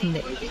ఇలా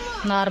వస్తుంది.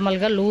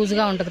 నార్మల్గా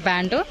లూజ్గా ఉంటుంది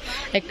ప్యాంటు,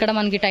 ఎక్కడ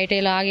మనకి టైట్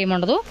ఇలాగ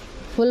ఏముండదు.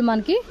 ఫుల్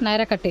మనకి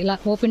నైరా కట్ ఇలా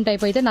ఓపెన్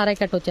టైప్ అయితే నైరా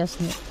కట్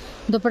వచ్చేస్తుంది.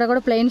 దుప్పటా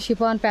కూడా ప్లెయిన్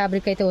షిఫాన్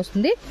ఫ్యాబ్రిక్ అయితే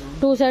వస్తుంది.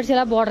 2 సైడ్స్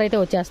ఇలా బార్డర్ అయితే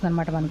వచ్చేస్తుంది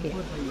అనమాట మనకి.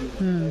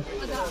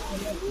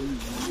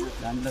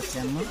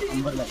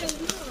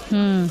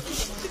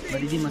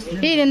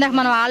 ఇది ఇందాక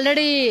మనం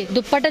ఆల్రెడీ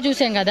దుప్పటా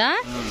చూసాం కదా,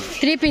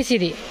 3 పీస్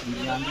ఇది.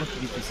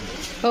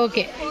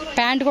 ఓకే.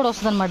 ప్యాంట్ కూడా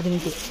వస్తుంది అనమాట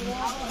దీనికి.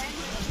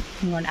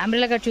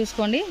 అంబ్రెల్లా కట్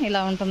చూసుకోండి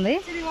ఇలా ఉంటుంది.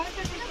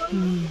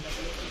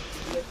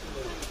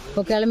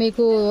 ఒకవేళ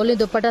మీకు ఓన్లీ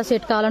దుప్పటా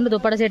సెట్ కావాలంటే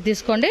దుప్పటా సెట్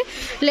తీసుకోండి.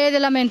 లేదు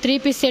ఇలా మేము 3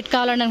 పీస్ సెట్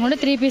కావాలని అనుకుంటే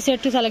 3 పీస్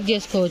సెట్ సెలెక్ట్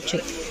చేసుకోవచ్చు.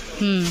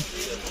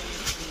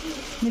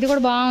 ఇది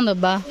కూడా బాగుంది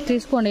అబ్బా,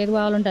 తీసుకోండి ఏది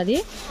కావాలంటే అది.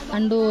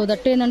 అండ్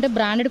దట్టు ఏంటంటే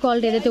బ్రాండెడ్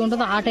క్వాలిటీ ఏదైతే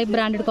ఉంటుందో ఆ టైప్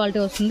బ్రాండెడ్ క్వాలిటీ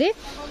వస్తుంది.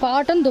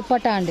 కాటన్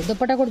దుప్పటా అండి.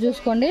 దుప్పటా కూడా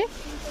చూసుకోండి.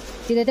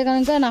 ఇదైతే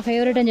కనుక నా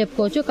ఫేవరెట్ అని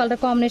చెప్పుకోవచ్చు. కలర్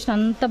కాంబినేషన్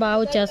అంతా బాగా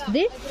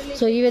వచ్చేస్తుంది.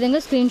 సో ఈ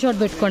విధంగా స్క్రీన్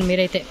షాట్ పెట్టుకోండి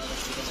మీరైతే.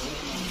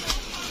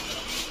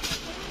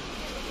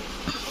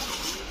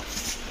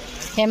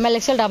 ML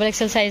XL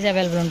XXL size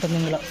available ఉంటుంది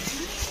ఇందులో.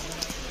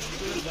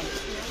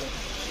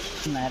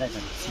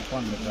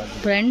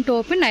 ఫ్రంట్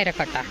ఓపెన్ నైరా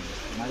కట్ట.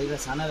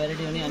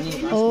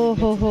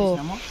 ఓహోహో.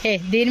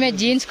 దీని మీద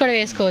జీన్స్ కూడా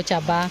వేసుకోవచ్చు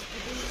అబ్బా.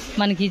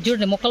 మనకి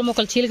చూడండి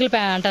ముక్కలు చీలికలు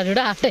అంటారు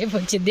చూడ, ఆ టైప్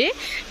వచ్చింది.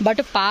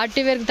 బట్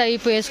పార్టీ వేర్కి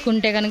టైప్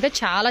వేసుకుంటే కనుక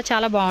చాలా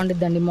చాలా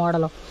బాగుంటుంది అండి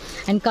మోడల్.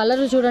 అండ్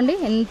కలర్ చూడండి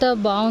ఎంత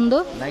బాగుందో.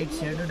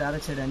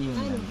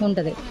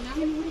 ఉంటుంది.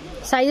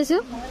 Sizes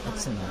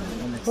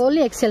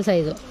only XL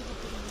size.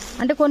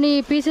 అంటే కొన్ని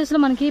పీసెస్లో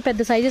మనకి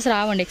పెద్ద సైజెస్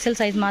రావండి, XL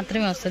సైజ్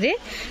మాత్రమే వస్తుంది.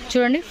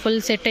 చూడండి ఫుల్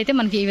సెట్ అయితే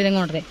మనకి ఈ విధంగా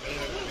ఉంటుంది.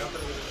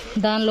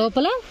 దాని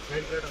లోపల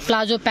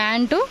ప్లాజో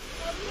ప్యాంట్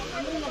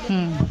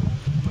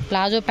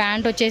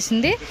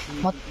వచ్చేసింది.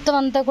 మొత్తం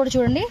అంతా కూడా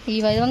చూడండి ఈ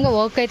విధంగా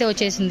వర్క్ అయితే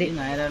వచ్చేసింది.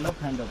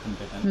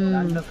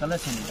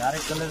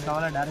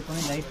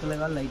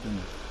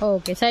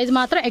 ఓకే. సైజ్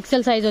మాత్రం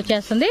XL సైజ్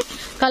వచ్చేస్తుంది.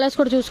 కలర్స్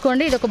కూడా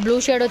చూసుకోండి. ఇది ఒక బ్లూ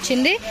షేడ్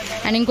వచ్చింది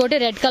అండ్ ఇంకోటి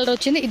రెడ్ కలర్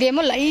వచ్చింది.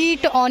 ఇదేమో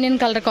లైట్ ఆనియన్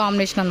కలర్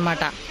కాంబినేషన్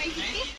అనమాట.